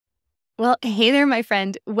Well, hey there, my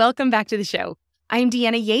friend. Welcome back to the show. I'm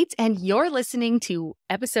Deanna Yates, and you're listening to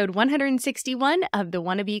episode 161 of the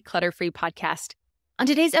Wannabe Clutter-Free Podcast. On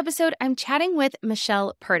today's episode, I'm chatting with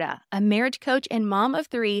Michelle Purta, a marriage coach and mom of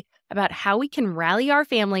three, about how we can rally our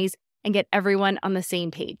families and get everyone on the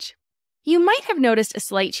same page. You might have noticed a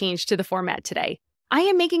slight change to the format today. I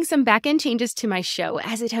am making some back-end changes to my show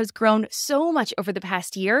as it has grown so much over the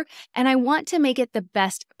past year, and I want to make it the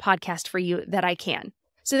best podcast for you that I can.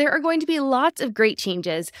 So there are going to be lots of great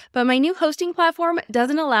changes, but my new hosting platform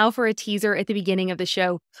doesn't allow for a teaser at the beginning of the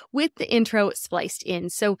show with the intro spliced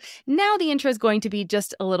in. So now the intro is going to be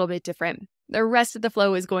just a little bit different. The rest of the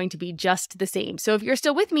flow is going to be just the same. So if you're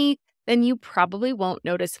still with me, then you probably won't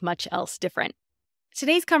notice much else different.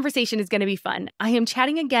 Today's conversation is going to be fun. I am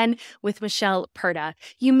chatting again with Michelle Purta.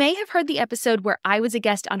 You may have heard the episode where I was a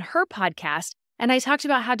guest on her podcast, and I talked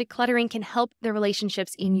about how decluttering can help the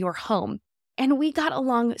relationships in your home. And we got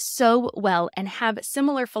along so well and have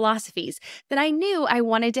similar philosophies that I knew I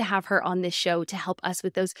wanted to have her on this show to help us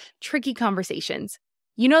with those tricky conversations.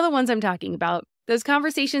 You know the ones I'm talking about. Those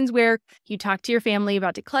conversations where you talk to your family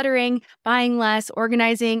about decluttering, buying less,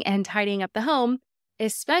 organizing, and tidying up the home,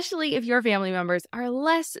 especially if your family members are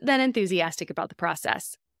less than enthusiastic about the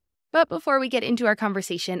process. But before we get into our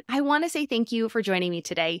conversation, I want to say thank you for joining me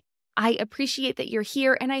today. I appreciate that you're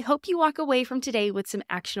here, and I hope you walk away from today with some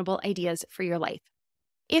actionable ideas for your life.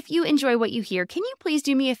 If you enjoy what you hear, can you please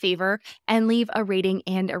do me a favor and leave a rating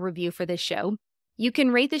and a review for this show? You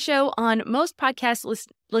can rate the show on most podcast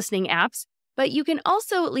listening apps, but you can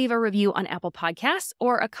also leave a review on Apple Podcasts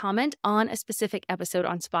or a comment on a specific episode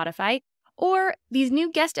on Spotify. Or these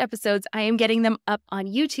new guest episodes, I am getting them up on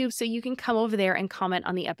YouTube, so you can come over there and comment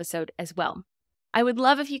on the episode as well. I would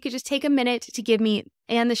love if you could just take a minute to give me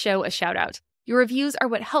and the show a shout out. Your reviews are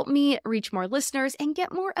what help me reach more listeners and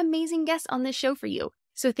get more amazing guests on this show for you.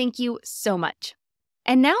 So thank you so much.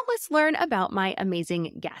 And now let's learn about my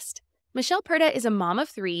amazing guest. Michelle Purta is a mom of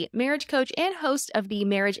three, marriage coach, and host of the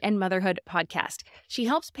Marriage and Motherhood Podcast. She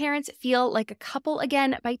helps parents feel like a couple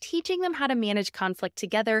again by teaching them how to manage conflict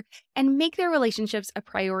together and make their relationships a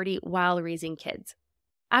priority while raising kids.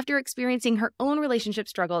 After experiencing her own relationship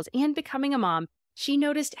struggles and becoming a mom, she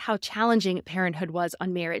noticed how challenging parenthood was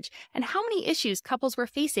on marriage and how many issues couples were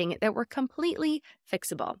facing that were completely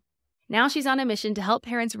fixable. Now she's on a mission to help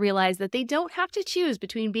parents realize that they don't have to choose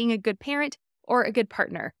between being a good parent or a good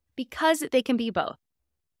partner, because they can be both.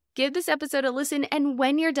 Give this episode a listen, and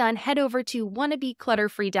when you're done, head over to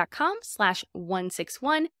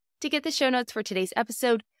wannabeclutterfree.com/161 to get the show notes for today's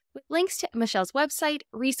episode with links to Michelle's website,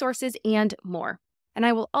 resources, and more. And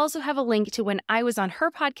I will also have a link to when I was on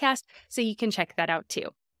her podcast, so you can check that out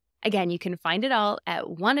too. Again, you can find it all at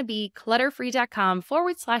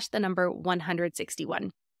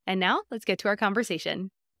wannabeclutterfree.com/161. And now let's get to our conversation.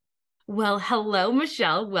 Well, hello,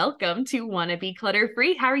 Michelle. Welcome to Wannabe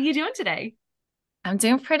Clutter-Free. How are you doing today? I'm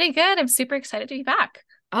doing pretty good. I'm super excited to be back.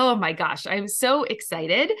 Oh my gosh, I'm so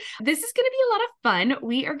excited. This is going to be a lot of fun.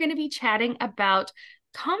 We are going to be chatting about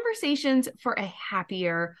conversations for a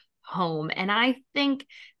happier home. And I think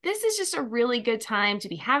this is just a really good time to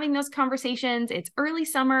be having those conversations. It's early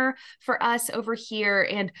summer for us over here,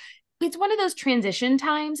 and it's one of those transition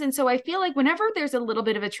times. And so I feel like whenever there's a little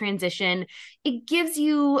bit of a transition, it gives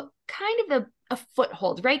you kind of a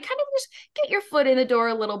foothold, right? Kind of just get your foot in the door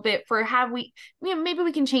a little bit for maybe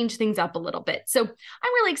we can change things up a little bit. So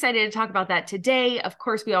I'm really excited to talk about that today. Of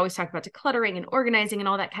course, we always talk about decluttering and organizing and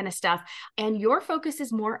all that kind of stuff. And your focus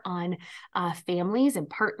is more on families and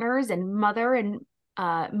partners and motherhood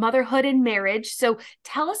and marriage. So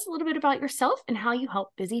tell us a little bit about yourself and how you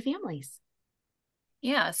help busy families.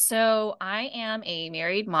 Yeah, so I am a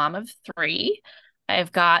married mom of three.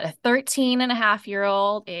 I've got a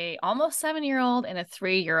 13-and-a-half-year-old, a almost 7-year-old, and a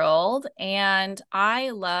 3-year-old. And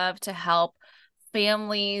I love to help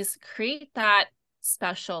families create that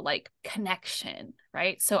special connection,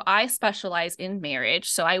 right? So I specialize in marriage.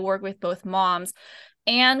 So I work with both moms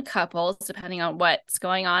and couples, depending on what's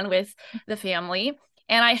going on with the family.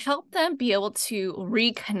 And I help them be able to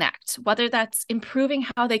reconnect, whether that's improving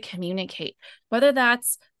how they communicate, whether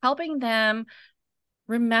that's helping them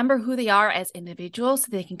remember who they are as individuals so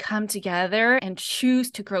they can come together and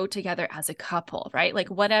choose to grow together as a couple, right? Like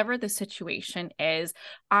whatever the situation is,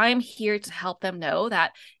 I'm here to help them know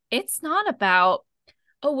that it's not about,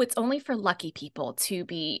 oh, it's only for lucky people to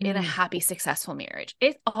be in a happy, successful marriage.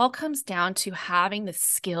 It all comes down to having the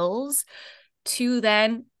skills to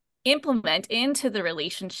then implement into the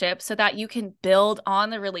relationship so that you can build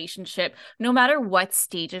on the relationship no matter what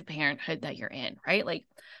stage of parenthood that you're in, right? Like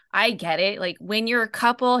I get it. Like when you're a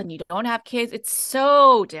couple and you don't have kids, it's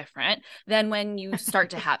so different than when you start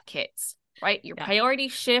to have kids, right? Your Yeah.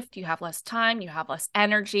 priorities shift, you have less time, you have less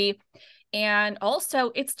energy. And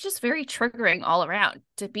also, it's just very triggering all around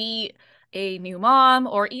to be a new mom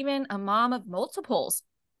or even a mom of multiples.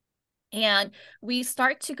 And we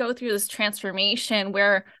start to go through this transformation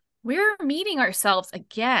where we're meeting ourselves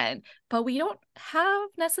again, but we don't have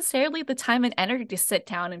necessarily the time and energy to sit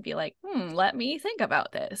down and be like, let me think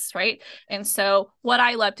about this, right? And so, what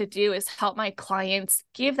I love to do is help my clients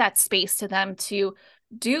give that space to them to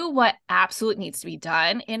do what absolutely needs to be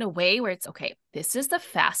done in a way where it's okay, this is the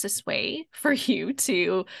fastest way for you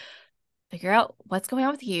to figure out what's going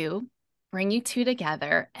on with you, bring you two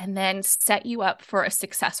together, and then set you up for a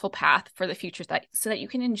successful path for the future so that you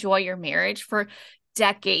can enjoy your marriage for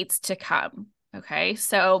decades to come. Okay.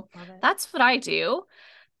 So that's what I do.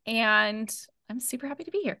 And I'm super happy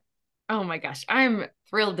to be here. Oh my gosh, I'm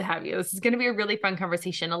thrilled to have you. This is going to be a really fun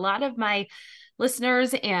conversation. A lot of my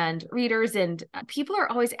listeners and readers and people are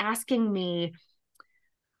always asking me,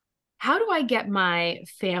 how do I get my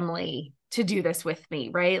family to do this with me,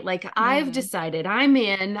 right? Like I've decided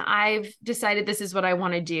I've decided this is what I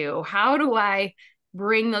want to do. How do I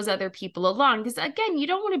bring those other people along? Because again, you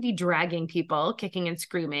don't want to be dragging people kicking and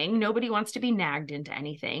screaming. Nobody wants to be nagged into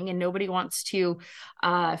anything, and nobody wants to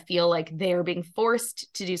feel like they're being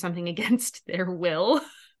forced to do something against their will.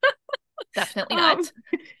 Definitely not.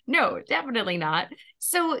 No, definitely not.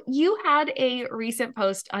 So you had a recent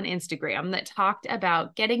post on Instagram that talked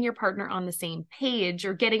about getting your partner on the same page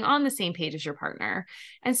or getting on the same page as your partner.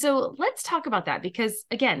 And so let's talk about that because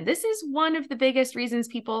again, this is one of the biggest reasons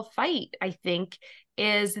people fight, I think,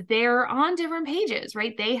 is they're on different pages,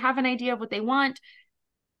 right? They have an idea of what they want.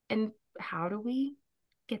 And how do we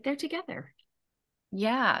get there together?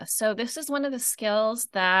 Yeah. So this is one of the skills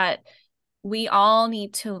that we all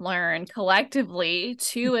need to learn collectively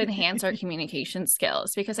to enhance our communication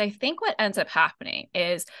skills, because I think what ends up happening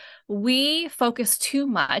is we focus too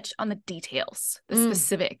much on the details, the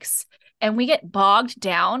specifics, and we get bogged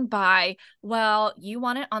down by, well, you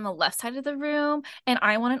want it on the left side of the room and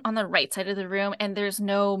I want it on the right side of the room, and there's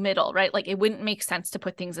no middle, right? Like it wouldn't make sense to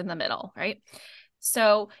put things in the middle, right?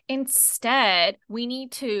 So instead, we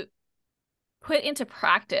need to put into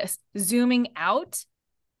practice zooming out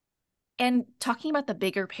and talking about the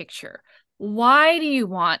bigger picture. Why do you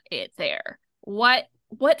want it there? What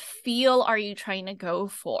feel are you trying to go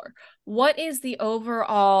for? What is the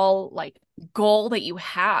overall like goal that you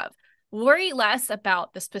have? Worry less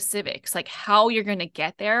about the specifics, like how you're going to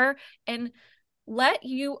get there, and let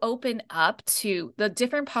you open up to the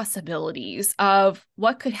different possibilities of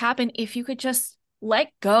what could happen if you could just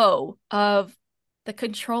let go of the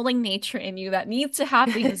controlling nature in you that needs to have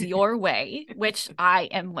things your way, which I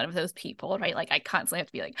am one of those people, right? Like I constantly have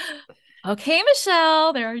to be like, okay,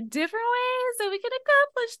 Michelle, there are different ways that we can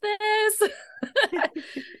accomplish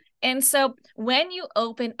this. And so when you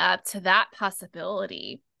open up to that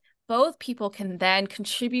possibility, both people can then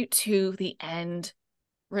contribute to the end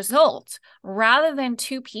result rather than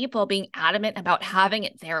two people being adamant about having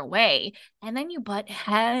it their way. And then you butt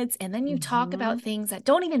heads and then you talk about things that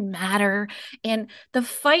don't even matter. And the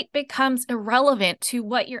fight becomes irrelevant to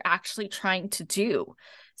what you're actually trying to do.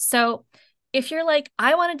 So if you're like,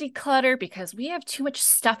 I want to declutter because we have too much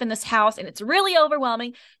stuff in this house and it's really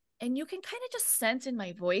overwhelming, and you can kind of just sense in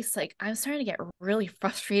my voice, like I'm starting to get really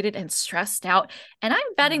frustrated and stressed out. And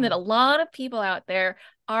I'm betting that a lot of people out there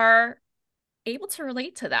are able to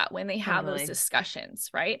relate to that when they have those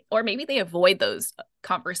discussions, right? Or maybe they avoid those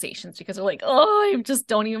conversations because they're like, oh, I just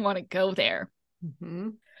don't even want to go there.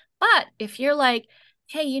 But if you're like,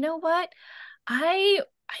 hey, you know what? I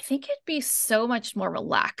think it'd be so much more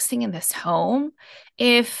relaxing in this home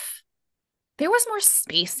if there was more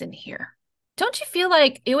space in here. Don't you feel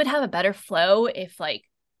like it would have a better flow if like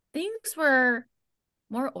things were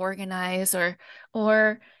more organized,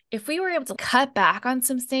 or if we were able to cut back on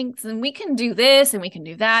some things and we can do this and we can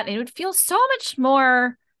do that, and it would feel so much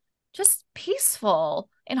more just peaceful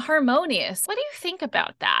and harmonious. What do you think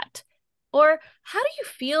about that? Or how do you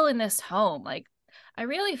feel in this home? Like, I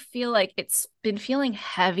really feel like it's been feeling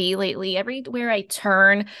heavy lately. Everywhere I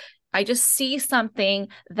turn, I just see something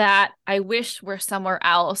that I wish were somewhere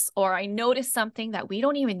else, or I notice something that we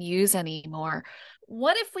don't even use anymore.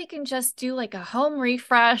 What if we can just do like a home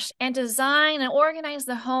refresh and design and organize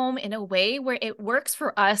the home in a way where it works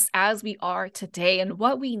for us as we are today and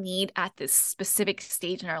what we need at this specific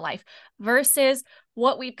stage in our life versus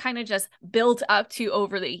what we've kind of just built up to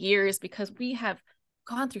over the years because we have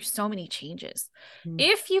gone through so many changes.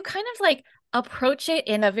 If you kind of like approach it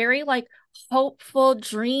in a very like hopeful,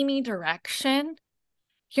 dreamy direction,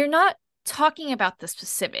 you're not talking about the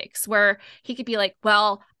specifics where he could be like,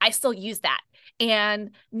 well, I still use that.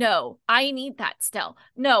 And no, I need that still.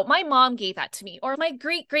 No, my mom gave that to me, or my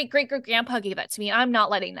great, great, great, great grandpa gave that to me. I'm not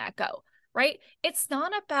letting that go. Right? It's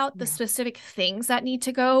not about the specific things that need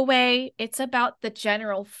to go away. It's about the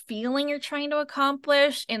general feeling you're trying to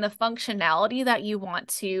accomplish and the functionality that you want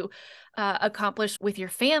to accomplish with your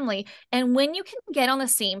family. And when you can get on the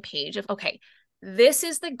same page of, okay, this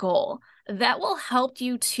is the goal, that will help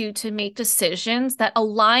you to make decisions that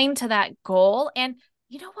align to that goal. And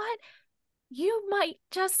you know what? You might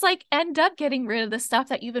just like end up getting rid of the stuff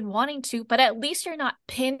that you've been wanting to, but at least you're not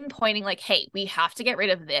pinpointing like, hey, we have to get rid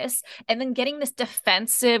of this, and then getting this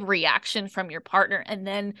defensive reaction from your partner, and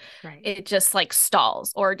then it just like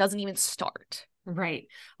stalls or doesn't even start. Right.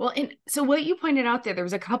 Well, and so what you pointed out there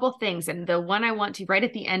was a couple things, and the one I want to right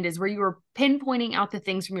at the end is where you were pinpointing out the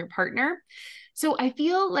things from your partner. So I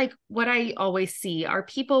feel like what I always see are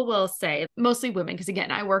people will say, mostly women, because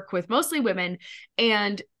again, I work with mostly women,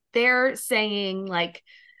 and they're saying like,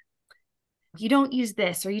 you don't use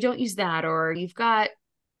this, or you don't use that, or you've got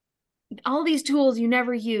all these tools you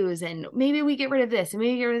never use, and maybe we get rid of this and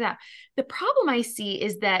maybe get rid of that. The problem I see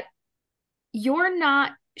is that you're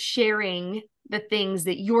not sharing the things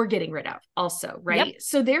that you're getting rid of also, right? Yep.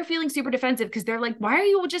 So they're feeling super defensive because they're like, why are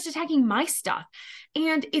you just attacking my stuff?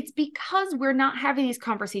 And it's because we're not having these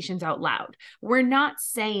conversations out loud. We're not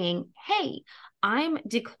saying, hey, I'm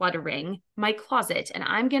decluttering my closet and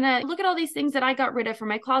I'm going to look at all these things that I got rid of from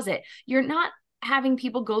my closet. You're not having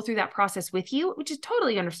people go through that process with you, which is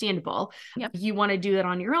totally understandable. Yep. You want to do that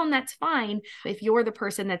on your own, that's fine if you're the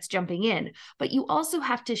person that's jumping in. But you also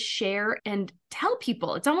have to share and tell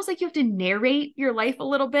people. It's almost like you have to narrate your life a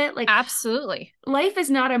little bit. Like, absolutely. Life is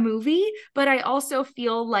not a movie, but I also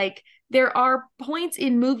feel like there are points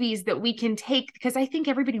in movies that we can take, because I think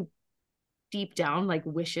everybody deep down like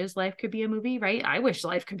wishes life could be a movie, right? I wish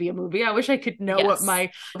life could be a movie. I wish I could know what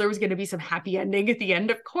there was going to be some happy ending at the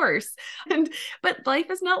end, of course. But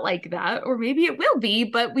life is not like that, or maybe it will be,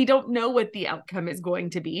 but we don't know what the outcome is going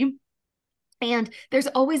to be. And there's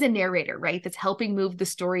always a narrator, right? That's helping move the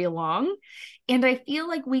story along. And I feel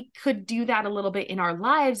like we could do that a little bit in our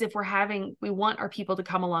lives if we want our people to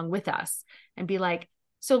come along with us and be like,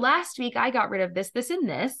 so last week I got rid of this, this, and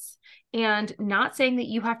this. And not saying that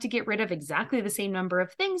you have to get rid of exactly the same number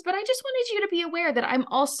of things, but I just wanted you to be aware that I'm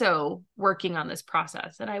also working on this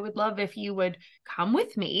process. And I would love if you would come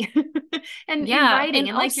with me and inviting.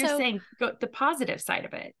 And like also, you're saying, go the positive side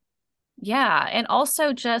of it. Yeah. And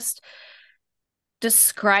also just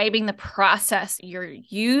describing the process you're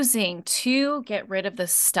using to get rid of the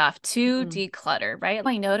stuff, to declutter, right?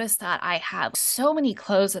 I noticed that I have so many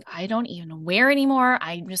clothes that I don't even wear anymore.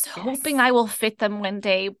 I'm just hoping I will fit them one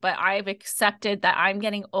day, but I've accepted that I'm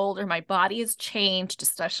getting older. My body has changed,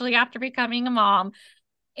 especially after becoming a mom.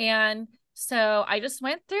 And so I just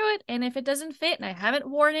went through it. And if it doesn't fit and I haven't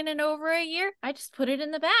worn it in over a year, I just put it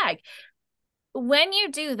in the bag. When you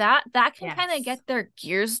do that, that can kind of get their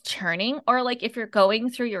gears turning. Or like if you're going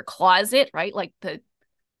through your closet, right? Like the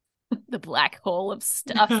black hole of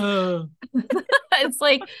stuff. It's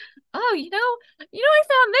like, oh, I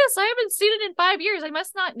found this. I haven't seen it in 5 years. I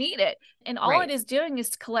must not need it. And all it is doing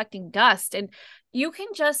is collecting dust. And you can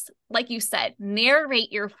just, like you said,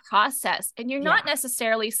 narrate your process. And you're not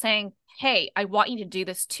necessarily saying, hey, I want you to do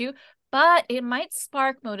this too, but it might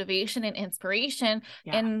spark motivation and inspiration.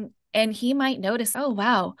 And he might notice, oh,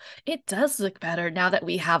 wow, it does look better now that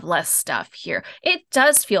we have less stuff here. It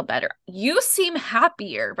does feel better. You seem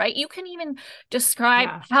happier, right? You can even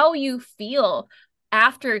describe how you feel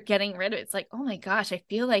after getting rid of it. It's like, oh my gosh, I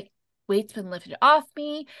feel like weight's been lifted off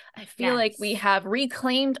me. I feel like we have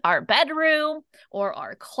reclaimed our bedroom or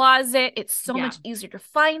our closet. It's so much easier to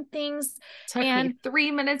find things. Took me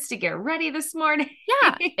 3 minutes to get ready this morning.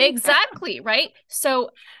 Yeah, exactly. Right.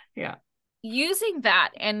 So using that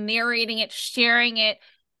and narrating it, sharing it,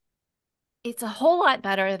 it's a whole lot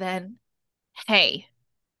better than, hey,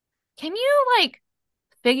 can you like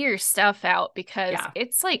figure your stuff out? Because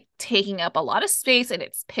it's like taking up a lot of space and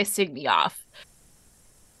it's pissing me off.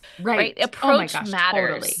 Right. Approach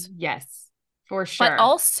matters. Totally. Yes, for sure. But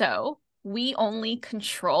also, we only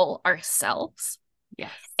control ourselves.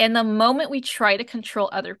 Yes. And the moment we try to control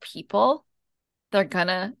other people, they're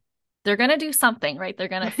gonna do something, right? They're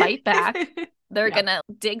gonna fight back. They're gonna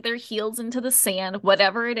dig their heels into the sand,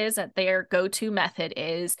 whatever it is that their go-to method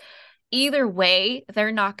is. Either way,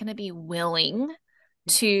 they're not gonna be willing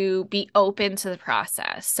to be open to the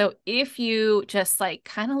process. So if you just like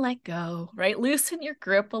kind of let go, right? Loosen your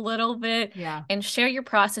grip a little bit and share your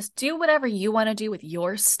process. Do whatever you want to do with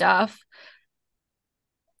your stuff.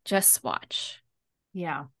 Just watch.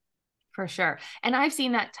 Yeah, for sure. And I've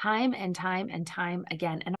seen that time and time and time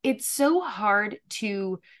again. And it's so hard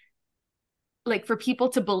to like for people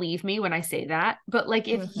to believe me when I say that. But like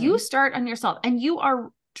if you Mm-hmm. start on yourself and you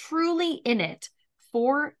are truly in it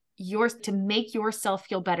for yours to make yourself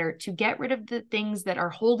feel better, to get rid of the things that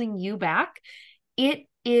are holding you back, it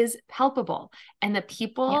is palpable. And the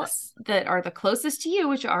people Yes. that are the closest to you,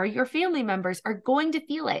 which are your family members, are going to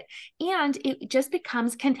feel it. And it just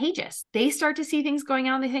becomes contagious. They start to see things going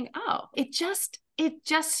on. They think, oh, it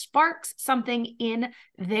just sparks something in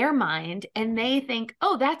their mind. And they think,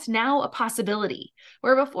 oh, that's now a possibility.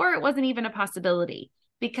 Where before it wasn't even a possibility.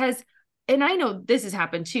 Because and I know this has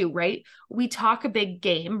happened too, right? We talk a big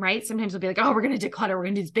game, right? Sometimes we'll be like, oh, we're going to declutter. We're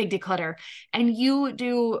going to do this big declutter. And you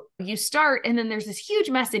start, and then there's this huge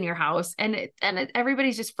mess in your house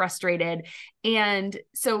everybody's just frustrated. And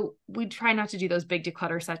so we try not to do those big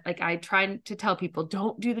declutter sessions. Like I try to tell people,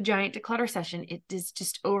 don't do the giant declutter session. It is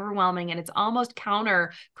just overwhelming and it's almost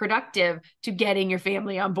counterproductive to getting your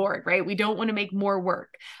family on board, right? We don't want to make more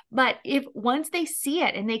work. But if once they see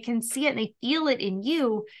it and they can see it and they feel it in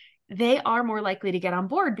you, they are more likely to get on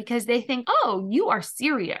board because they think, oh, you are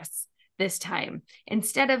serious this time.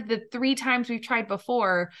 Instead of the 3 times we've tried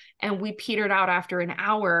before and we petered out after an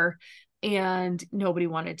hour and nobody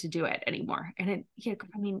wanted to do it anymore. And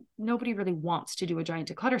nobody really wants to do a giant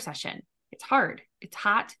declutter session. It's hard. It's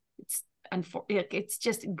hot. It's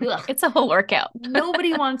just, ugh. It's a whole workout.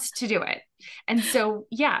 Nobody wants to do it. And so,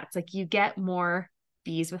 yeah, it's like you get more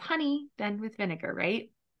bees with honey than with vinegar, right?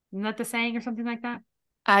 Isn't that the saying or something like that?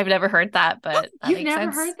 I've never heard that, but that You've makes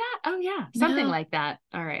never sense. heard that? Oh, yeah. Something No. like that.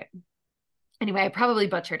 All right. Anyway, I probably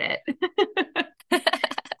butchered it.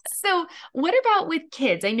 So, what about with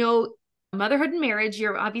kids? I know motherhood and marriage,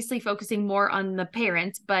 you're obviously focusing more on the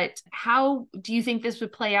parents, but how do you think this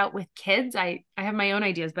would play out with kids? I have my own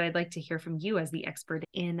ideas, but I'd like to hear from you as the expert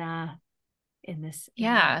in this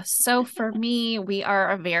area. Yeah. So for me, we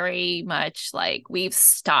are very much like we've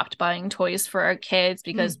stopped buying toys for our kids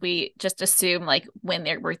because Mm, we just assume like when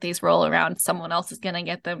their birthdays roll around, someone else is going to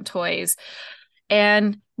get them toys.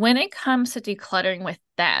 And when it comes to decluttering with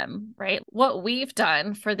them, right, what we've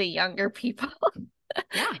done for the younger people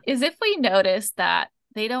yeah. is if we notice that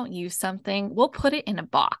they don't use something, we'll put it in a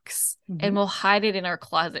box and Hmm. we'll hide it in our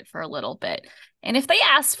closet for a little bit. And if they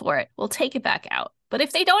ask for it, we'll take it back out. But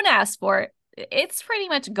if they don't ask for it, it's pretty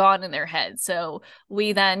much gone in their head. So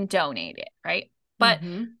we then donate it, right? But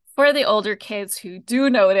Hmm. for the older kids who do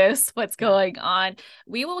notice what's Yeah. going on,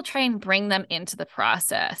 we will try and bring them into the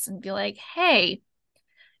process and be like, hey,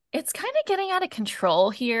 it's kind of getting out of control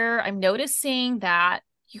here. I'm noticing that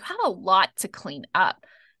you have a lot to clean up.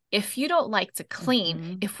 If you don't like to clean,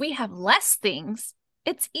 Hmm. if we have less things,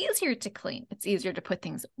 it's easier to clean. It's easier to put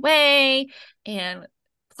things away. And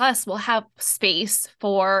plus, we'll have space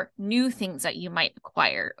for new things that you might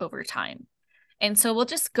acquire over time. And so we'll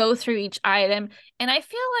just go through each item. And I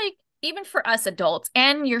feel like even for us adults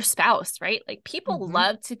and your spouse, right? Like people Hmm.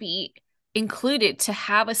 love to be included, to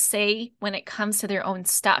have a say when it comes to their own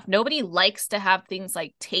stuff. Nobody likes to have things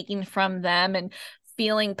like taken from them and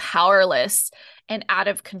feeling powerless and out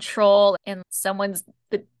of control and someone's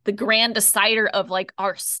the grand decider of like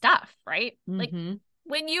our stuff, right? Like Hmm.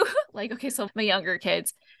 when you like, okay, so my younger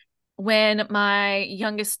kids, when my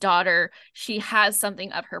youngest daughter, she has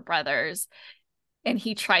something of her brother's and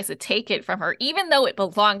he tries to take it from her, even though it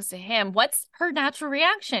belongs to him, what's her natural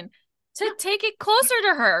reaction? To take it closer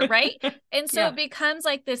to her, right? And so Yeah. it becomes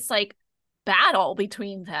like this like battle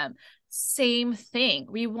between them. Same thing.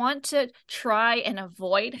 We want to try and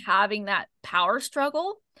avoid having that power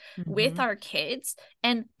struggle with Hmm. our kids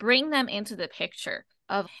and bring them into the picture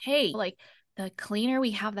of, hey, like the cleaner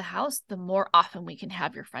we have the house, the more often we can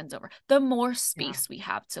have your friends over, the more Yeah. space we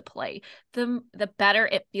have to play, the better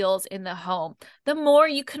it feels in the home, the more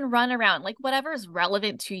you can run around, like whatever is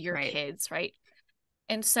relevant to your Right. kids, right?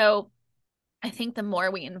 And so I think the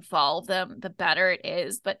more we involve them, the better it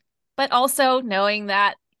is. But also knowing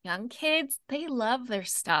that young kids, they love their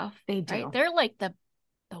stuff, They right? do. They're like the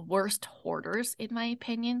worst hoarders, in my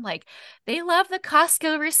opinion. Like they love the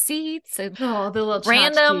Costco receipts and Oh, the little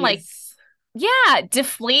random, like, tchotchkes. yeah,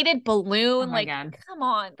 deflated Oh balloon. my Like, God. come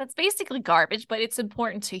on. That's basically garbage, but it's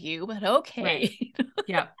important to you. But Right. okay.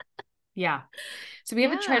 Yeah. Yeah. So we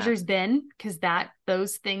have a Yeah. treasures bin because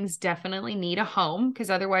those things definitely need a home because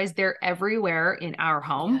otherwise they're everywhere in our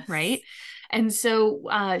home, right? Yes. And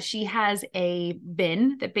so she has a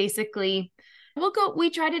bin that basically we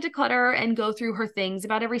try to declutter and go through her things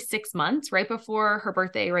about every 6 months, right before her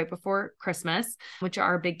birthday, right before Christmas, which are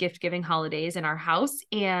our big gift giving holidays in our house.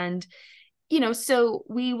 And so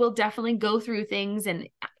we will definitely go through things and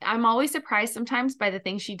I'm always surprised sometimes by the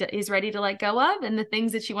things she is ready to let go of, and the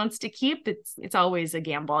things that she wants to keep. It's always a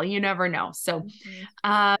gamble. You never know. So,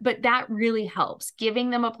 but that really helps, giving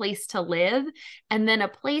them a place to live, and then a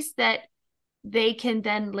place that they can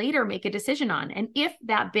then later make a decision on. And if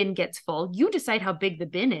that bin gets full, you decide how big the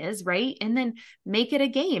bin is, right? And then make it a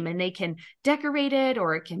game, and they can decorate it,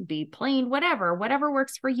 or it can be plain, whatever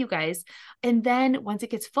works for you guys. And then once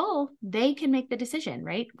it gets full, they can make the decision,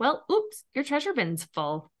 right? Well, oops, your treasure bin's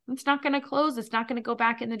full. It's not going to close. It's not going to go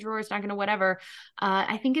back in the drawer. It's not going to whatever.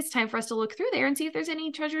 I think it's time for us to look through there and see if there's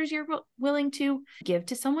any treasures you're willing to give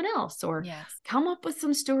to someone else, or come up with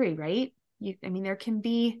some story, right? There can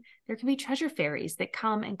be treasure fairies that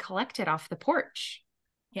come and collect it off the porch.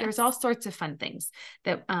 Yes. There's all sorts of fun things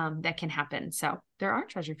that can happen. So there are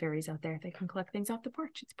treasure fairies out there that can collect things off the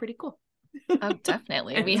porch. It's pretty cool. Oh,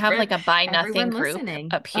 definitely. We have like a buy nothing group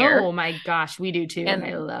up here. Oh my gosh, we do too. And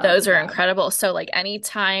I love those are incredible. So like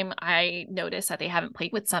anytime I notice that they haven't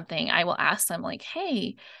played with something, I will ask them like,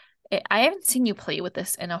 hey, I haven't seen you play with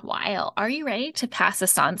this in a while. Are you ready to pass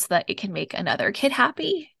this on so that it can make another kid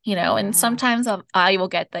happy? And sometimes I will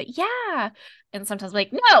get the, yeah. And sometimes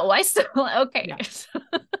like, no, I still, okay.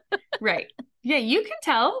 Yeah. Right. Yeah. You can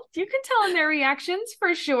tell in their reactions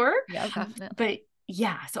for sure. Yeah, definitely. But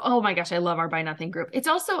yeah. So, oh my gosh, I love our buy nothing group. It's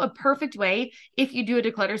also a perfect way, if you do a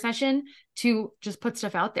declutter session, to just put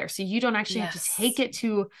stuff out there. So you don't actually have to take it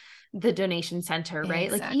to the donation center, right?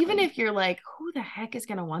 Exactly. Like, even if you're like, who the heck is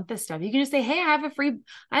going to want this stuff? You can just say, hey, I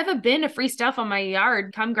have a bin of free stuff on my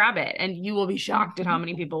yard. Come grab it. And you will be shocked at how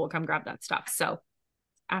many people will come grab that stuff. So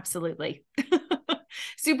absolutely.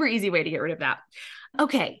 Super easy way to get rid of that.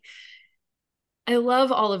 Okay. I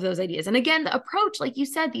love all of those ideas. And again, the approach, like you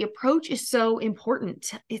said, the approach is so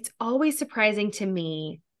important. It's always surprising to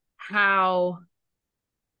me how,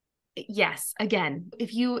 yes, again,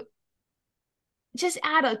 if you just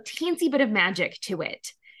add a teensy bit of magic to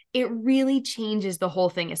it, it really changes the whole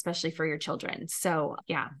thing, especially for your children. So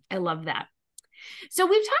yeah, I love that. So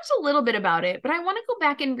we've talked a little bit about it, but I want to go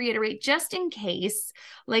back and reiterate just in case.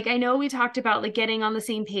 Like, I know we talked about like getting on the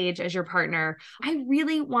same page as your partner. I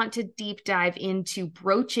really want to deep dive into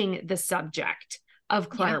broaching the subject of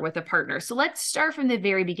clutter with a partner. So let's start from the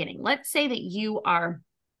very beginning. Let's say that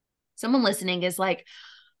someone listening is like,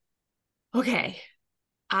 okay,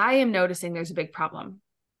 I am noticing there's a big problem.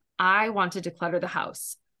 I want to declutter the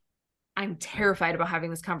house. I'm terrified about having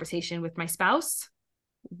this conversation with my spouse.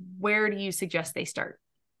 Where do you suggest they start?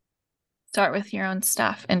 Start with your own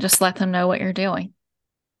stuff and just let them know what you're doing.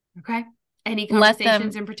 Okay. Any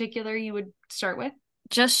conversations in particular you would start with?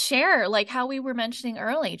 Just share, like how we were mentioning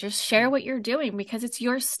early, just share what you're doing, because it's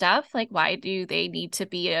your stuff. Like, why do they need to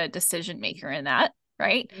be a decision maker in that?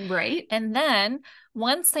 Right. Right. And then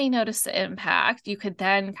once they notice the impact, you could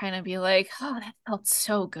then kind of be like, oh, that felt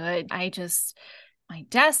so good. My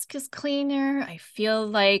desk is cleaner. I feel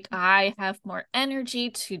like I have more energy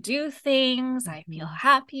to do things. I feel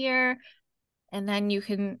happier. And then you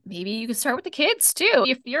can start with the kids too.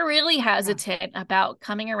 If you're really hesitant about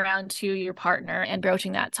coming around to your partner and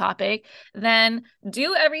broaching that topic, then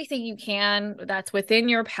do everything you can that's within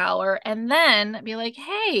your power. And then be like,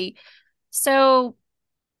 hey, so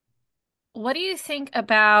what do you think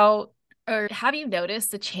about, or have you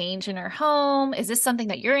noticed the change in our home? Is this something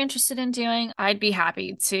that you're interested in doing? I'd be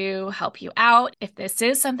happy to help you out if this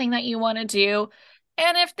is something that you want to do.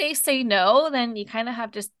 And if they say no, then you kind of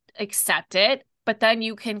have to accept it, but then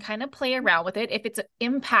you can kind of play around with it if it's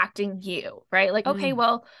impacting you, right? Like, okay,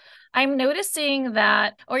 well, I'm noticing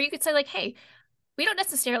that, or you could say like, hey, we don't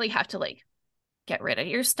necessarily have to like get rid of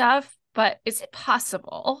your stuff, but is it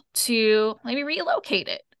possible to maybe relocate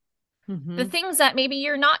it? The things that maybe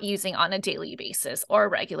you're not using on a daily basis or a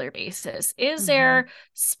regular basis. Is there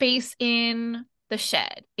space in the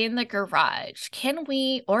shed, in the garage? Can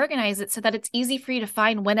we organize it so that it's easy for you to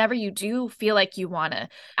find whenever you do feel like you want to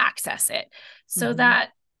access it? So that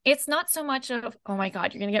it's not so much of, oh my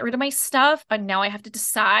God, you're going to get rid of my stuff, but now I have to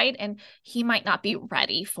decide, and he might not be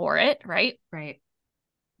ready for it, right? Right.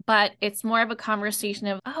 But it's more of a conversation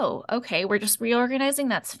of, oh, okay, we're just reorganizing.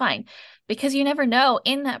 That's fine. Because you never know,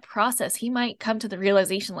 in that process, he might come to the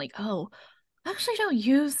realization like, oh, I actually don't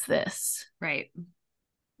use this. Right.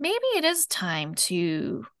 Maybe it is time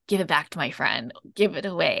to give it back to my friend, give it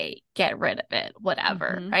away, get rid of it,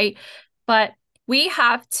 whatever, right? But we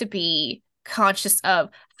have to be conscious of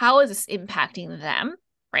how is this impacting them,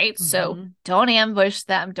 right? So don't ambush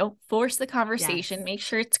them. Don't force the conversation. Make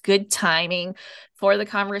sure it's good timing for the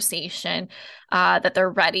conversation, that they're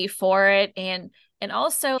ready for it. And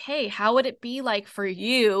also, hey, how would it be like for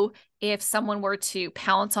you if someone were to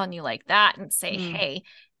pounce on you like that and say, hey,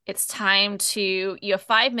 it's time to, you have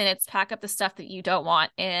 5 minutes, pack up the stuff that you don't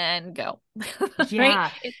want and go. Right? Yeah.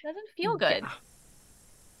 It doesn't feel Yeah. good.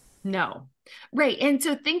 No. Right. And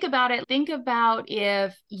so think about it. Think about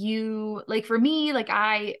if you, like for me, like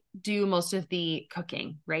I do most of the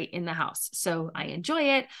cooking, right, in the house. So I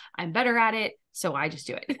enjoy it. I'm better at it. So I just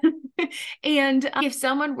do it. And if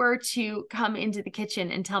someone were to come into the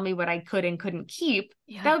kitchen and tell me what I could and couldn't keep,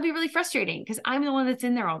 that would be really frustrating because I'm the one that's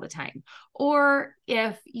in there all the time. Or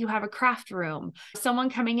if you have a craft room, someone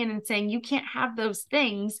coming in and saying, you can't have those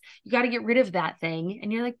things, you got to get rid of that thing.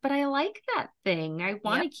 And you're like, but I like that thing. I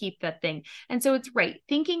want to keep that thing. And so it's right.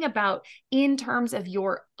 Thinking about in terms of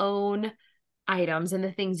your own items and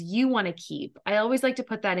the things you want to keep. I always like to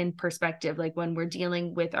put that in perspective, like when we're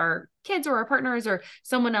dealing with our kids or our partners or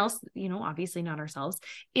someone else, you know, obviously not ourselves.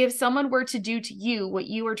 If someone were to do to you what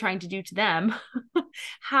you were trying to do to them,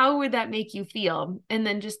 how would that make you feel? And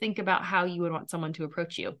then just think about how you would want someone to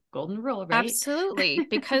approach you. Golden rule, right? Absolutely.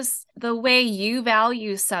 Because the way you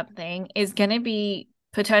value something is going to be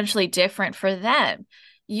potentially different for them.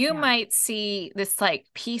 You might see this like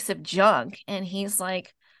piece of junk and he's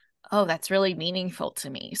like, oh, that's really meaningful to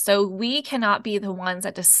me. So we cannot be the ones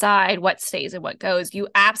that decide what stays and what goes. You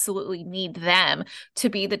absolutely need them to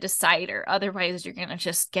be the decider. Otherwise, you're going to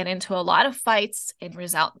just get into a lot of fights and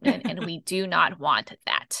resentment, and we do not want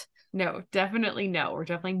that. No, definitely no. We're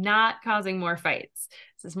definitely not causing more fights.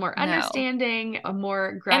 This is more understanding, a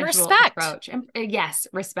more gradual approach. And yes,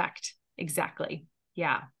 respect. Exactly.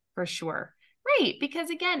 Yeah, for sure. Right. Because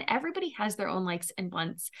again, everybody has their own likes and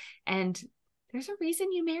wants. And there's a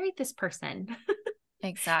reason you married this person.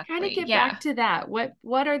 Exactly. Kind of get back to that.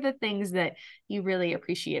 What are the things that you really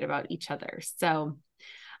appreciate about each other? So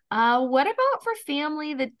what about for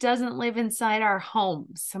family that doesn't live inside our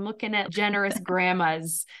homes? I'm looking at generous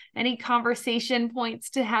grandmas. Any conversation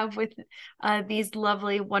points to have with these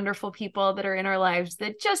lovely, wonderful people that are in our lives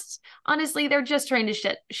that just, honestly, they're just trying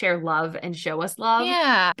to share love and show us love.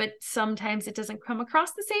 Yeah. But sometimes it doesn't come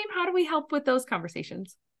across the same. How do we help with those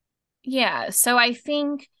conversations? Yeah. So I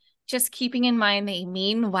think just keeping in mind they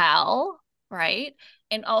mean well, right?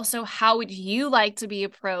 And also, how would you like to be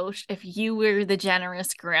approached if you were the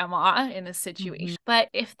generous grandma in a situation? But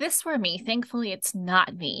if this were me, thankfully it's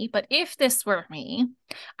not me, but if this were me,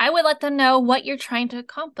 I would let them know what you're trying to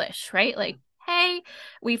accomplish, right? Like, hey,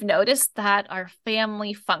 we've noticed that our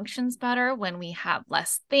family functions better when we have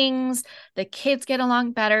less things, the kids get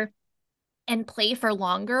along better and play for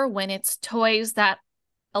longer when it's toys that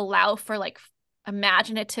allow for like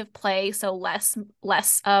imaginative play, so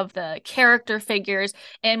less of the character figures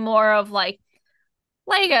and more of like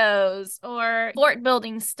Legos or fort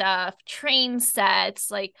building stuff, train sets,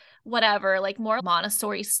 like whatever, like more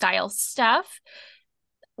Montessori style stuff.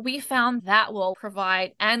 We found that will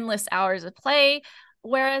provide endless hours of play,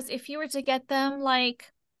 whereas if you were to get them like,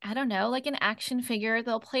 I don't know, like an action figure,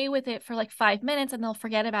 they'll play with it for like 5 minutes and they'll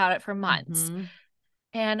forget about it for months.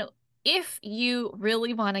 And if you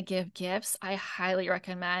really want to give gifts, I highly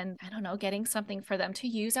recommend, I don't know, getting something for them to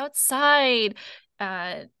use outside,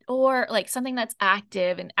 or like something that's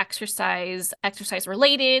active and exercise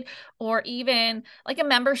related, or even like a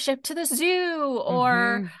membership to the zoo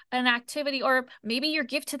or an activity, or maybe your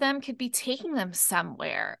gift to them could be taking them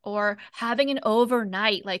somewhere or having an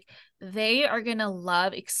overnight. Like they are going to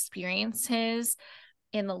love experiences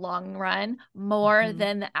in the long run more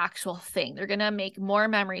than the actual thing. They're going to make more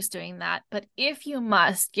memories doing that. But if you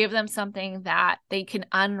must give them something that they can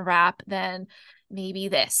unwrap, then maybe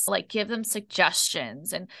this, like give them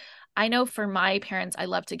suggestions. And I know for my parents, I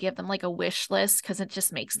love to give them like a wish list because it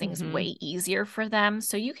just makes things way easier for them.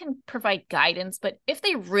 So you can provide guidance, but if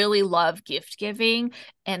they really love gift giving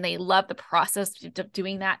and they love the process of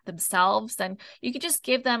doing that themselves, then you could just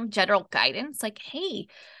give them general guidance like, hey,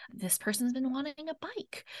 this person's been wanting a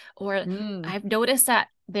bike, or I've noticed that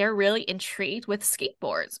they're really intrigued with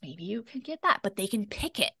skateboards. Maybe you can get that, but they can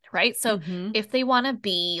pick it, right? So if they want to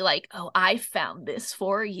be like, oh, I found this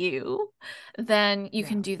for you, then you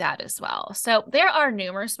can do that as well. So there are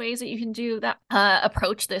numerous ways that you can do that,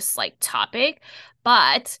 approach this like topic.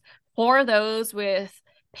 But for those with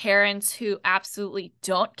parents who absolutely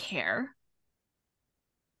don't care,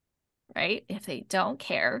 right? If they don't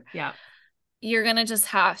care, you're going to just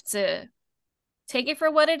have to take it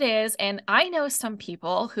for what it is. And I know some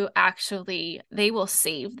people who actually, they will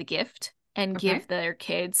save the gift and give their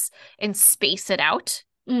kids and space it out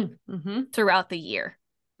throughout the year.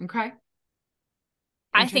 Okay.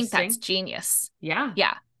 I think that's genius. Yeah.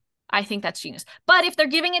 Yeah. I think that's genius. But if they're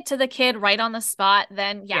giving it to the kid right on the spot,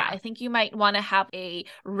 then Yeah. I think you might want to have a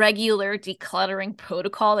regular decluttering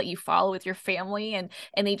protocol that you follow with your family, and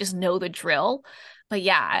they just know the drill. But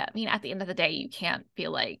yeah, I mean, at the end of the day, you can't be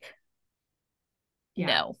like,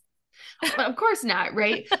 no. Well, of course not,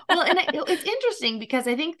 right? Well, and it's interesting because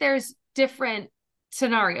I think there's different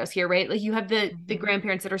scenarios here, right? Like you have the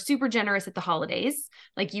grandparents that are super generous at the holidays,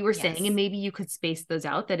 like you were saying, and maybe you could space those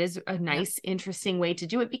out. That is a nice, interesting way to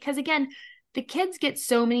do it, because again, the kids get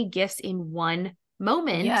so many gifts in one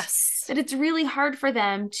moment that it's really hard for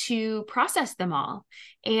them to process them all,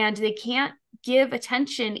 and they can't give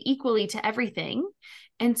attention equally to everything.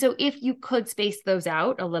 And so if you could space those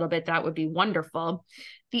out a little bit, that would be wonderful.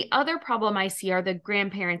 The other problem I see are the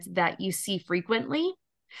grandparents that you see frequently,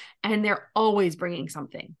 and they're always bringing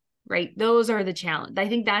something, right? Those are the challenge. I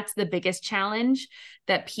think that's the biggest challenge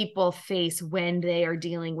that people face when they are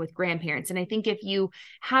dealing with grandparents. And I think if you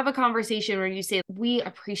have a conversation where you say, we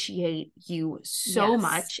appreciate you so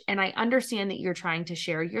much, and I understand that you're trying to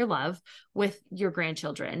share your love with your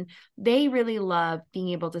grandchildren. They really love being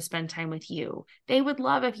able to spend time with you. They would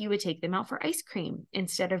love if you would take them out for ice cream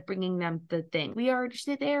instead of bringing them the thing. They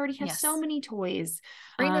already have so many toys.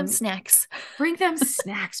 Bring them snacks. Bring them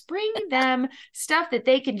snacks. Bring them stuff that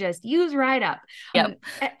they can just use right up.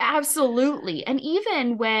 Absolutely. And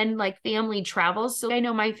even when like family travels, so I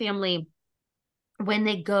know my family, when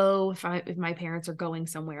they go, if my parents are going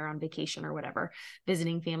somewhere on vacation or whatever,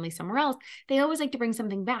 visiting family somewhere else, they always like to bring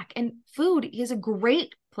something back. And food is a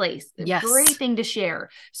great place, a great thing to share.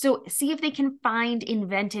 So see if they can find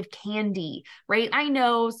inventive candy, right? I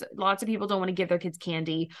know lots of people don't want to give their kids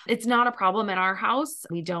candy. It's not a problem in our house.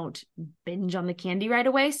 We don't binge on the candy right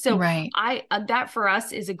away. So that for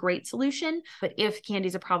us is a great solution. But if candy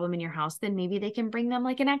is a problem in your house, then maybe they can bring them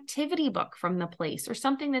like an activity book from the place or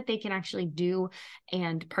something that they can actually do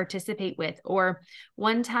and participate with. Or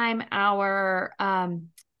one time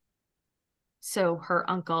so her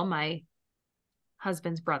uncle, my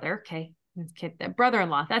husband's brother,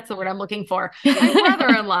 brother-in-law, that's the word I'm looking for. My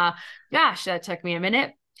brother-in-law, gosh, that took me a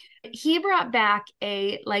minute. He brought back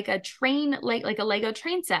a Lego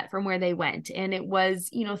train set from where they went. And it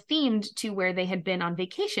was, themed to where they had been on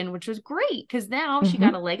vacation, which was great because now she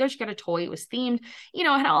got a Lego, she got a toy, it was themed, it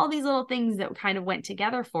had all these little things that kind of went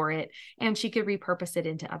together for it, and she could repurpose it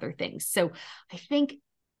into other things. So I think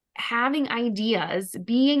having ideas,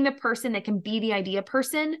 being the person that can be the idea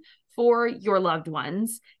person for your loved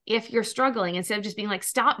ones, if you're struggling, instead of just being like,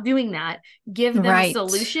 stop doing that, give them a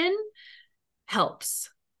solution, helps.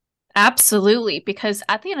 Absolutely. Because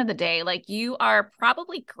at the end of the day, like, you are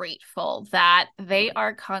probably grateful that they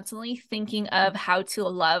are constantly thinking of how to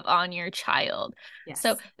love on your child.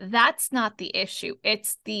 So that's not the issue.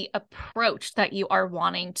 It's the approach that you are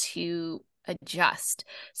wanting to adjust.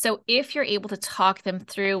 So if you're able to talk them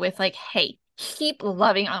through with like, hey, keep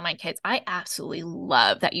loving on my kids. I absolutely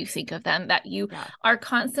love that you think of them, that you are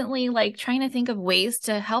constantly like trying to think of ways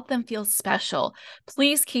to help them feel special.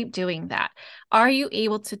 Please keep doing that. Are you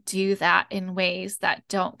able to do that in ways that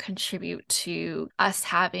don't contribute to us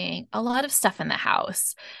having a lot of stuff in the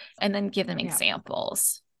house? And then give them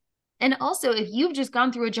examples. And also, if you've just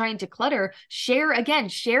gone through a giant declutter, share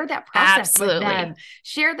that process with them.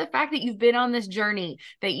 Share the fact that you've been on this journey,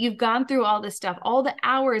 that you've gone through all this stuff, all the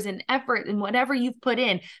hours and effort and whatever you've put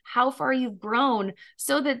in, how far you've grown,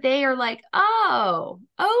 so that they are like, oh,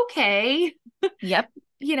 okay. Yep.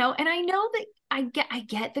 And I know that I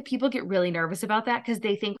get that people get really nervous about that because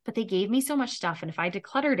they think, but they gave me so much stuff. And if I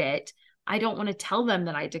decluttered it, I don't want to tell them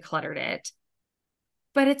that I decluttered it.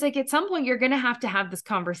 But it's like, at some point, you're going to have this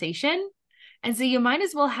conversation. And so you might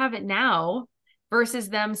as well have it now versus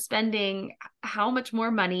them spending how much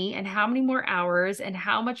more money and how many more hours and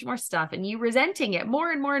how much more stuff, and you resenting it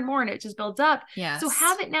more and more and more, and it just builds up. So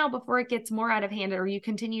have it now before it gets more out of hand or you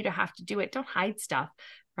continue to have to do it. Don't hide stuff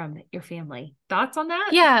from your family. Thoughts on that?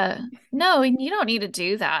 Yeah. No, and you don't need to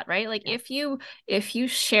do that, right? Like if you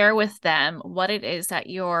share with them what it is that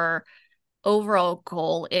your overall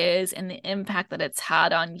goal is and the impact that it's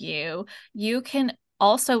had on you, you can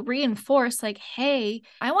also reinforce like, hey,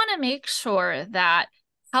 I want to make sure that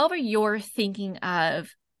however you're thinking of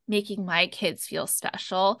making my kids feel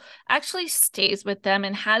special actually stays with them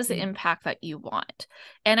and has the impact that you want.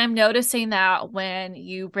 And I'm noticing that when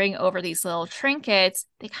you bring over these little trinkets,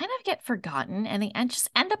 they kind of get forgotten and they just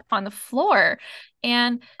end up on the floor.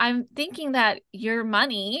 And I'm thinking that your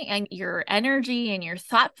money and your energy and your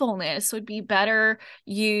thoughtfulness would be better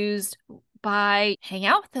used by hanging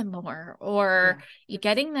out with them more, or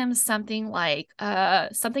getting them something like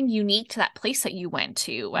something unique to that place that you went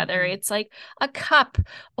to, whether it's like a cup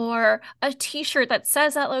or a t-shirt that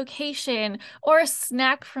says that location or a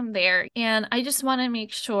snack from there. And I just want to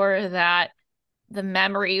make sure that the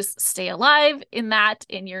memories stay alive in that,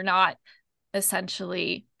 and you're not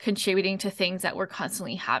essentially contributing to things that we're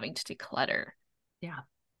constantly having to declutter. Yeah.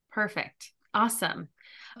 Perfect. Awesome.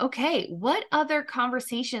 Okay. What other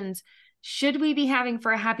conversations should we be having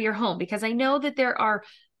for a happier home? Because I know that there are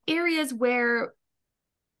areas where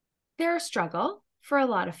there's a struggle for a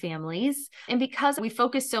lot of families. And because we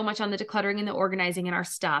focus so much on the decluttering and the organizing in our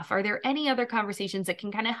stuff, are there any other conversations that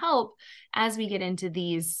can kind of help as we get into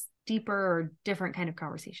these deeper or different kind of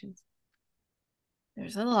conversations?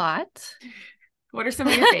 There's a lot. What are some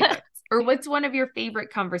of your favorites? Or what's one of your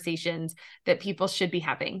favorite conversations that people should be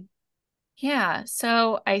having? Yeah.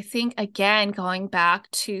 So I think, again, going back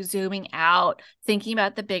to zooming out, thinking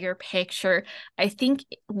about the bigger picture, I think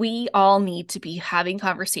we all need to be having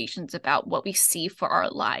conversations about what we see for our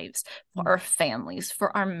lives, for our families,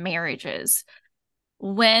 for our marriages.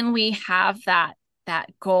 When we have that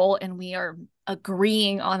goal and we are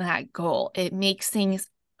agreeing on that goal, it makes things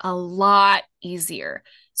a lot easier.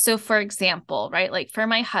 So for example, right, like for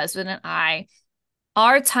my husband and I,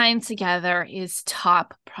 our time together is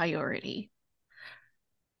top priority.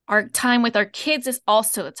 Our time with our kids is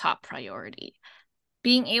also a top priority.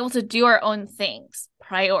 Being able to do our own things,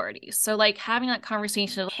 priorities. So like having that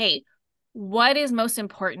conversation of, hey, what is most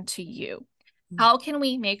important to you? How can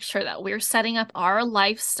we make sure that we're setting up our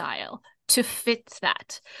lifestyle to fit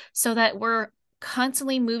that, so that we're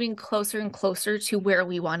constantly moving closer and closer to where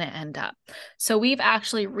we want to end up? So we've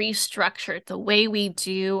actually restructured the way we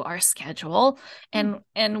do our schedule, and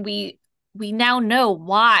we now know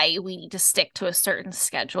why we need to stick to a certain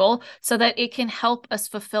schedule, so that it can help us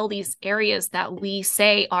fulfill these areas that we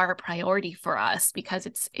say are a priority for us because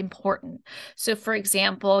it's important. So for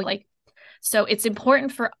example, so it's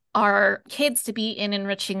important for our kids to be in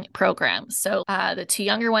enriching programs. So the two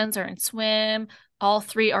younger ones are in swim, all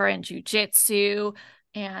three are in jujitsu,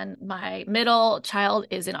 and my middle child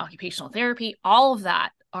is in occupational therapy. All of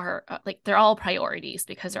that are they're all priorities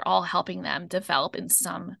because they're all helping them develop in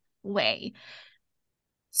some way.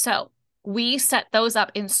 So we set those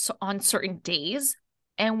up on certain days,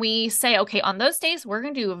 and we say, okay, on those days, we're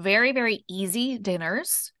going to do very, very easy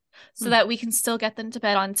dinners, so that we can still get them to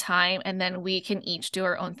bed on time. And then we can each do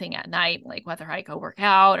our own thing at night, like whether I go work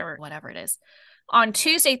out or whatever it is. On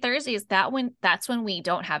Tuesday, Thursdays, that's when we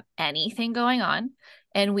don't have anything going on,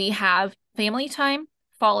 and we have family time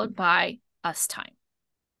followed by us time.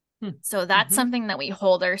 So that's something that we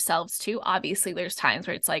hold ourselves to. Obviously, there's times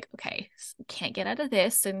where it's like, okay, can't get out of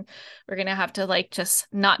this, and we're going to have to just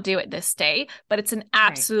not do it this day. But it's an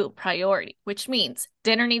absolute priority, which means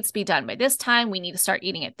dinner needs to be done by this time. We need to start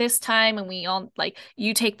eating at this time. And we all,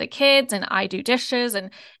 you take the kids and I do dishes,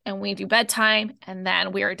 and we do bedtime. And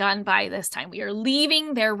then we are done by this time. We are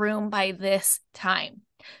leaving their room by this time,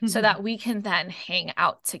 so that we can then hang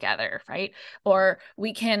out together, right? Or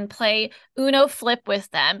we can play Uno flip with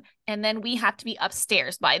them, and then we have to be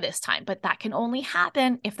upstairs by this time. But that can only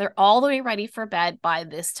happen if they're all the way ready for bed by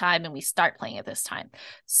this time and we start playing at this time.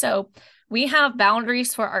 So we have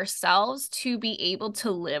boundaries for ourselves to be able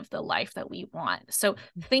to live the life that we want. So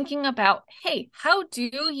thinking about, hey, how do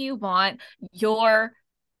you want your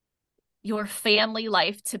family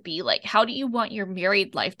life to be like? How do you want your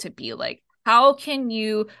married life to be like? How can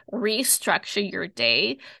you restructure your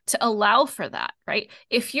day to allow for that, right?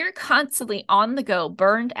 If you're constantly on the go,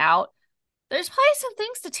 burned out, there's probably some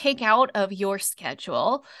things to take out of your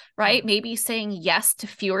schedule, right? Maybe saying yes to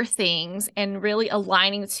fewer things and really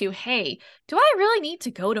aligning to, hey, do I really need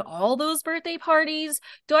to go to all those birthday parties?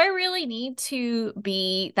 Do I really need to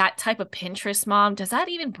be that type of Pinterest mom? Does that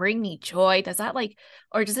even bring me joy? Does that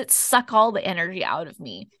or does it suck all the energy out of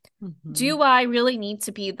me? Do I really need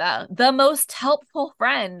to be the most helpful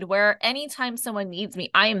friend where anytime someone needs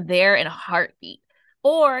me, I am there in a heartbeat?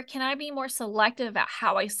 Or can I be more selective about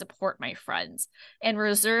how I support my friends and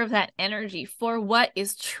reserve that energy for what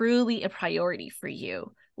is truly a priority for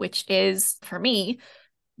you, which is, for me,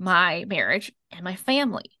 my marriage and my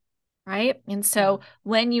family? Right. And so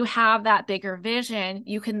when you have that bigger vision,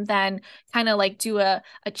 you can then kind of do a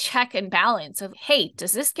check and balance of, hey,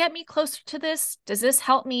 does this get me closer to this? Does this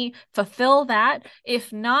help me fulfill that?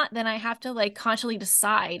 If not, then I have to consciously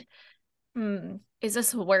decide, is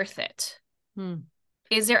this worth it?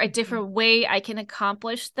 Is there a different way I can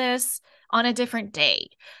accomplish this on a different day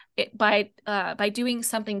by doing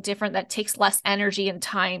something different that takes less energy and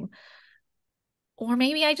time? Or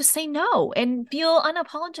maybe I just say no and feel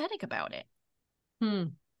unapologetic about it.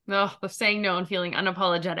 Oh, saying no and feeling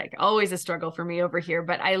unapologetic. Always a struggle for me over here.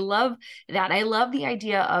 But I love that. I love the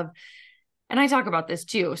idea of, and I talk about this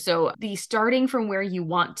too. So the starting from where you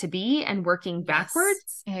want to be and working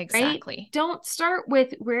backwards, right? Exactly. Don't start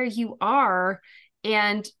with where you are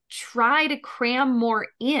and try to cram more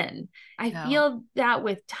in. I feel that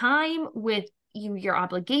with time, with your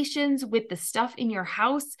obligations, with the stuff in your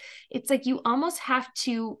house, it's like you almost have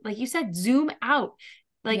to, like you said, zoom out.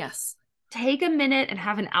 Like, take a minute and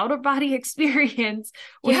have an out of body experience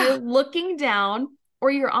where you're looking down, or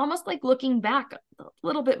you're almost like looking back, a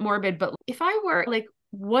little bit morbid. But if I were like,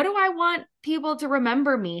 what do I want people to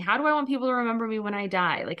remember me? How do I want people to remember me when I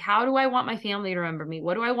die? Like, how do I want my family to remember me?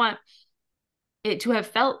 What do I want it to have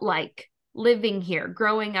felt like living here,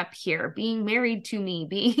 growing up here, being married to me,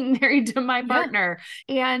 being married to my partner,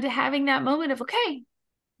 and having that moment of, okay,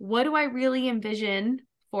 what do I really envision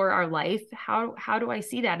for our life? How do I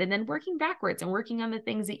see that? And then working backwards and working on the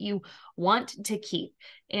things that you want to keep.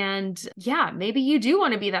 And yeah, maybe you do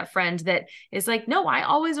want to be that friend that is like, no, I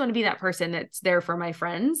always want to be that person that's there for my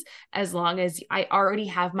friends as long as I already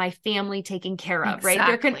have my family taken care of, right?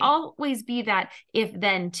 There can always be that if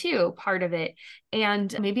then too part of it.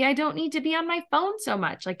 And maybe I don't need to be on my phone so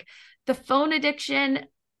much. Like the phone addiction,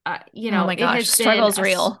 oh my gosh, struggle's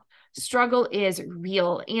real. Struggle is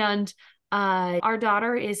real. And our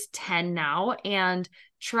daughter is 10 now, and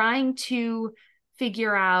trying to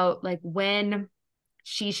figure out like when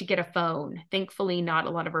she should get a phone. Thankfully, not a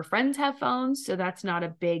lot of her friends have phones, so that's not a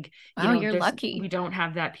big, you're lucky. We don't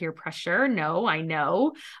have that peer pressure. No, I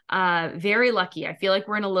know. Very lucky. I feel like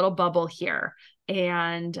we're in a little bubble here.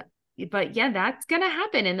 But yeah, that's going to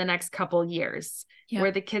happen in the next couple years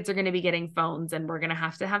where the kids are going to be getting phones, and we're going to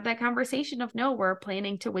have that conversation of, no, we're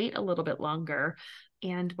planning to wait a little bit longer.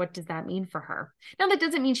 And what does that mean for her? Now, that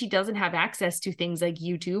doesn't mean she doesn't have access to things like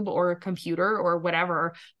YouTube or a computer or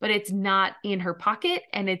whatever, but it's not in her pocket,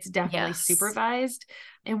 and it's definitely supervised.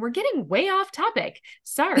 And we're getting way off topic.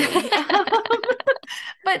 Sorry.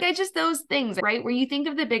 But it's just those things, right? Where you think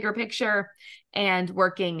of the bigger picture and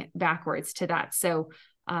working backwards to that. So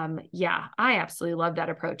yeah, I absolutely love that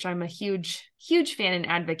approach. I'm a huge, huge fan and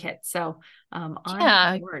advocate. So on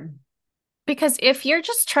board. Because if you're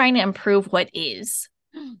just trying to improve what is,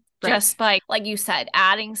 just by, like you said,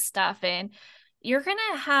 adding stuff in, you're going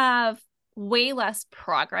to have way less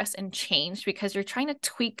progress and change because you're trying to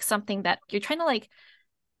tweak something that you're trying to like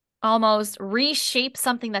almost reshape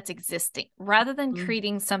something that's existing rather than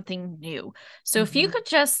creating something new. So if you could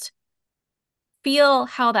just feel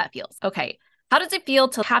how that feels. Okay. How does it feel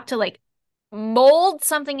to have to like mold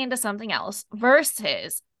something into something else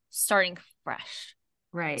versus starting fresh?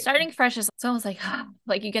 Right. Starting fresh is almost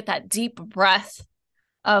like you get that deep breath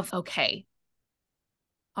of, okay,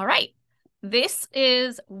 all right, this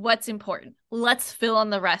is what's important. Let's fill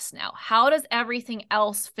in the rest now. How does everything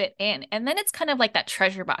else fit in? And then it's kind of like that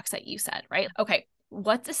treasure box that you said, right? Okay,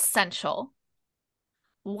 what's essential?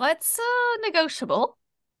 What's negotiable?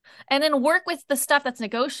 And then work with the stuff that's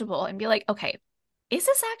negotiable and be like, okay, is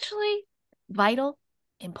this actually vital,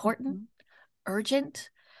 important,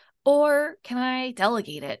 urgent? Or can I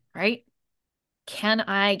delegate it, right? Can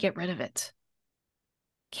I get rid of it?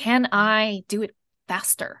 Can I do it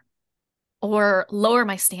faster or lower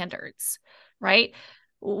my standards, right?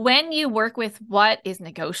 When you work with what is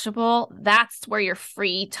negotiable, that's where your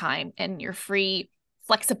free time and your free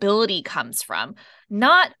flexibility comes from,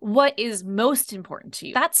 not what is most important to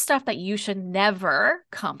you. That's stuff that you should never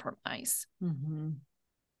compromise.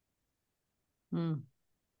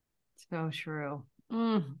 So true.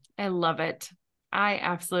 I love it. I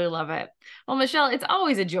absolutely love it. Well, Michelle, it's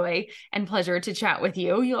always a joy and pleasure to chat with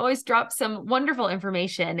you. You always drop some wonderful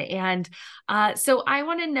information. And so I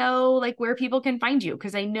want to know like where people can find you,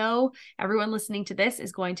 because I know everyone listening to this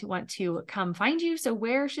is going to want to come find you. So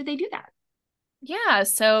where should they do that? Yeah.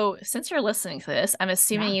 So since you're listening to this, I'm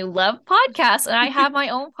assuming you love podcasts, and I have my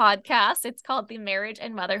own podcast. It's called the Marriage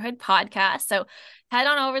and Motherhood Podcast. So head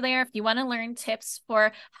on over there if you want to learn tips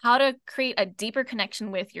for how to create a deeper connection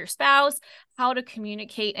with your spouse, how to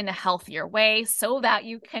communicate in a healthier way so that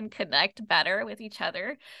you can connect better with each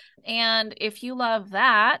other. And if you love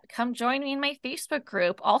that, come join me in my Facebook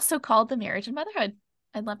group, also called the Marriage and Motherhood.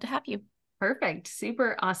 I'd love to have you. Perfect.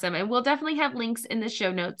 Super awesome. And we'll definitely have links in the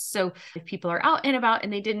show notes. So if people are out and about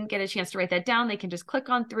and they didn't get a chance to write that down, they can just click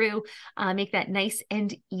on through, make that nice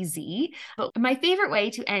and easy. But my favorite way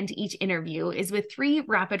to end each interview is with 3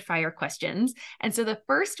 rapid fire questions. And so the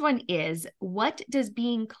first one is, what does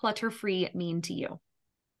being clutter-free mean to you?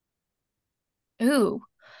 Ooh,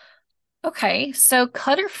 Okay, so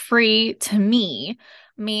clutter-free to me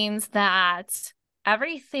means that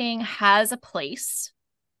everything has a place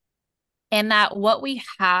and that what we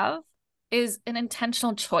have is an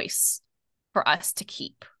intentional choice for us to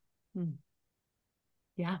keep. Hmm.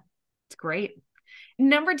 Yeah, it's great.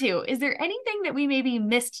 Number two, is there anything that we maybe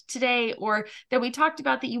missed today or that we talked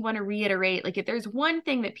about that you want to reiterate? Like if there's one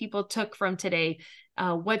thing that people took from today,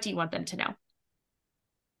 what do you want them to know?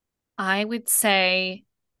 I would say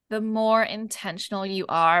the more intentional you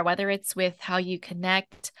are, whether it's with how you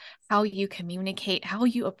connect, how you communicate, how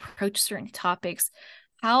you approach certain topics,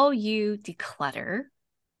 how you declutter,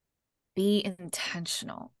 be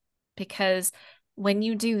intentional. Because when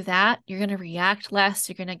you do that, you're going to react less,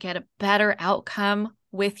 you're going to get a better outcome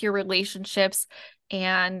with your relationships,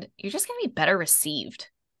 and you're just going to be better received.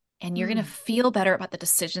 And you're going to feel better about the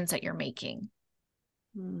decisions that you're making.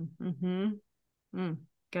 Mm-hmm.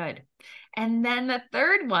 Good. And then the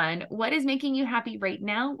third one, what is making you happy right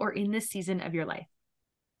now or in this season of your life?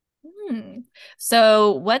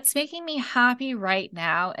 So what's making me happy right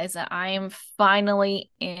now is that I am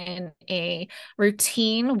finally in a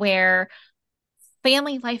routine where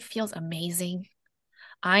family life feels amazing.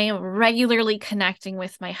 I am regularly connecting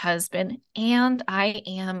with my husband and I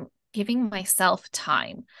am giving myself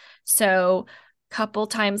time. So couple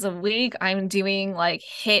times a week, I'm doing like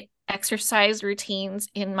HIIT exercise routines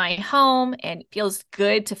in my home, and it feels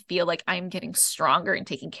good to feel like I'm getting stronger and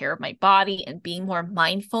taking care of my body and being more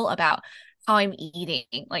mindful about how I'm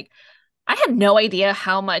eating. Like I had no idea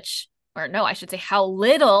how much, or no, I should say how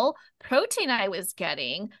little protein I was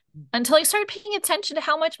getting until I started paying attention to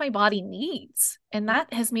how much my body needs. And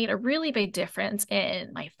that has made a really big difference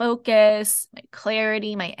in my focus, my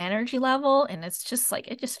clarity, my energy level. And it's just like,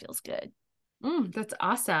 it just feels good. That's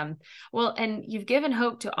awesome. Well, and you've given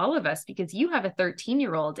hope to all of us because you have a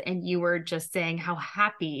 13-year-old and you were just saying how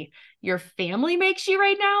happy your family makes you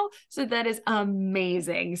right now. So that is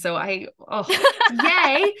amazing. So yay,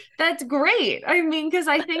 that's great. I mean, because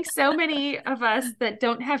I think so many of us that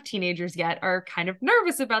don't have teenagers yet are kind of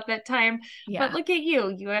nervous about that time. Yeah. But look at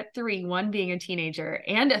you at three, one being a teenager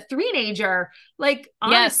and a three-nager. Like,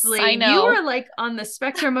 Yes, honestly, I you know. are like on the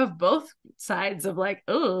spectrum of both sides of like,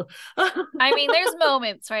 oh. I mean, there's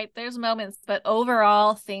moments, right? There's moments, but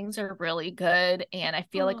overall, things are really good. And I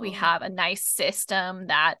feel like we Oh. have a nice system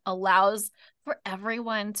that allows for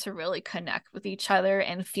everyone to really connect with each other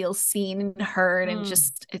and feel seen and heard. And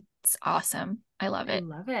just, it's awesome. I love I it.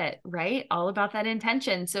 love it, right? All about that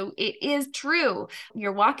intention. So it is true.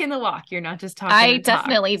 You're walking the walk. You're not just talking I the talk.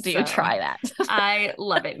 definitely do So try that. I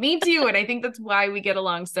love it. Me too. And I think that's why we get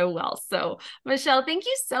along so well. So, Michelle, thank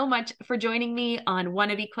you so much for joining me on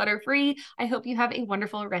Wannabe Clutter Free. I hope you have a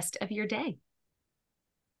wonderful rest of your day.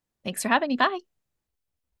 Thanks for having me. Bye.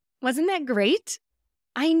 Wasn't that great?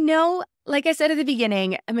 I know, like I said at the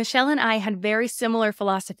beginning, Michelle and I had very similar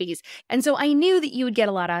philosophies, and so I knew that you would get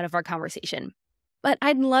a lot out of our conversation. But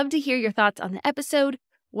I'd love to hear your thoughts on the episode.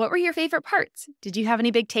 What were your favorite parts? Did you have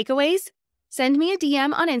any big takeaways? Send me a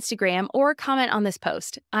DM on Instagram or comment on this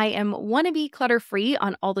post. I am Wannabe Clutter Free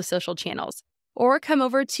on all the social channels. Or come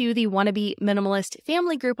over to the Wannabe Minimalist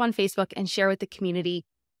family group on Facebook and share with the community.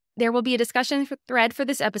 There will be a discussion thread for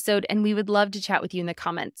this episode, and we would love to chat with you in the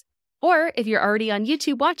comments. Or if you're already on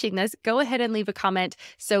YouTube watching this, go ahead and leave a comment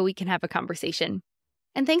so we can have a conversation.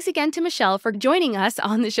 And thanks again to Michelle for joining us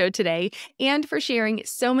on the show today and for sharing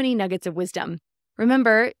so many nuggets of wisdom.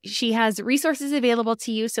 Remember, she has resources available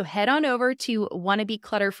to you, so head on over to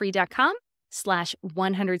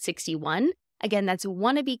wannabeclutterfree.com/161. Again, that's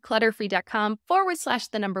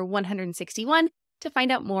wannabeclutterfree.com/161 to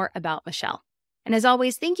find out more about Michelle. And as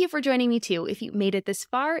always, thank you for joining me too. If you made it this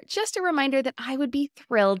far, just a reminder that I would be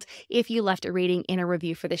thrilled if you left a rating and a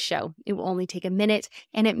review for this show. It will only take a minute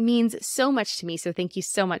and it means so much to me. So thank you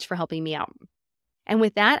so much for helping me out. And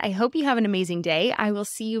with that, I hope you have an amazing day. I will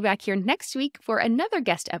see you back here next week for another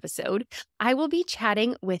guest episode. I will be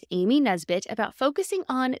chatting with Amy Nesbitt about focusing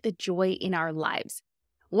on the joy in our lives,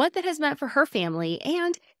 what that has meant for her family,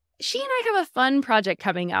 and she and I have a fun project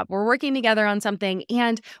coming up. We're working together on something,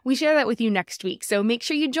 and we share that with you next week. So make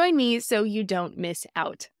sure you join me so you don't miss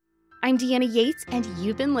out. I'm Deanna Yates, and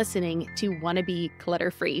you've been listening to Wannabe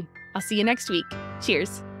Clutter Free. I'll see you next week.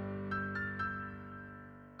 Cheers.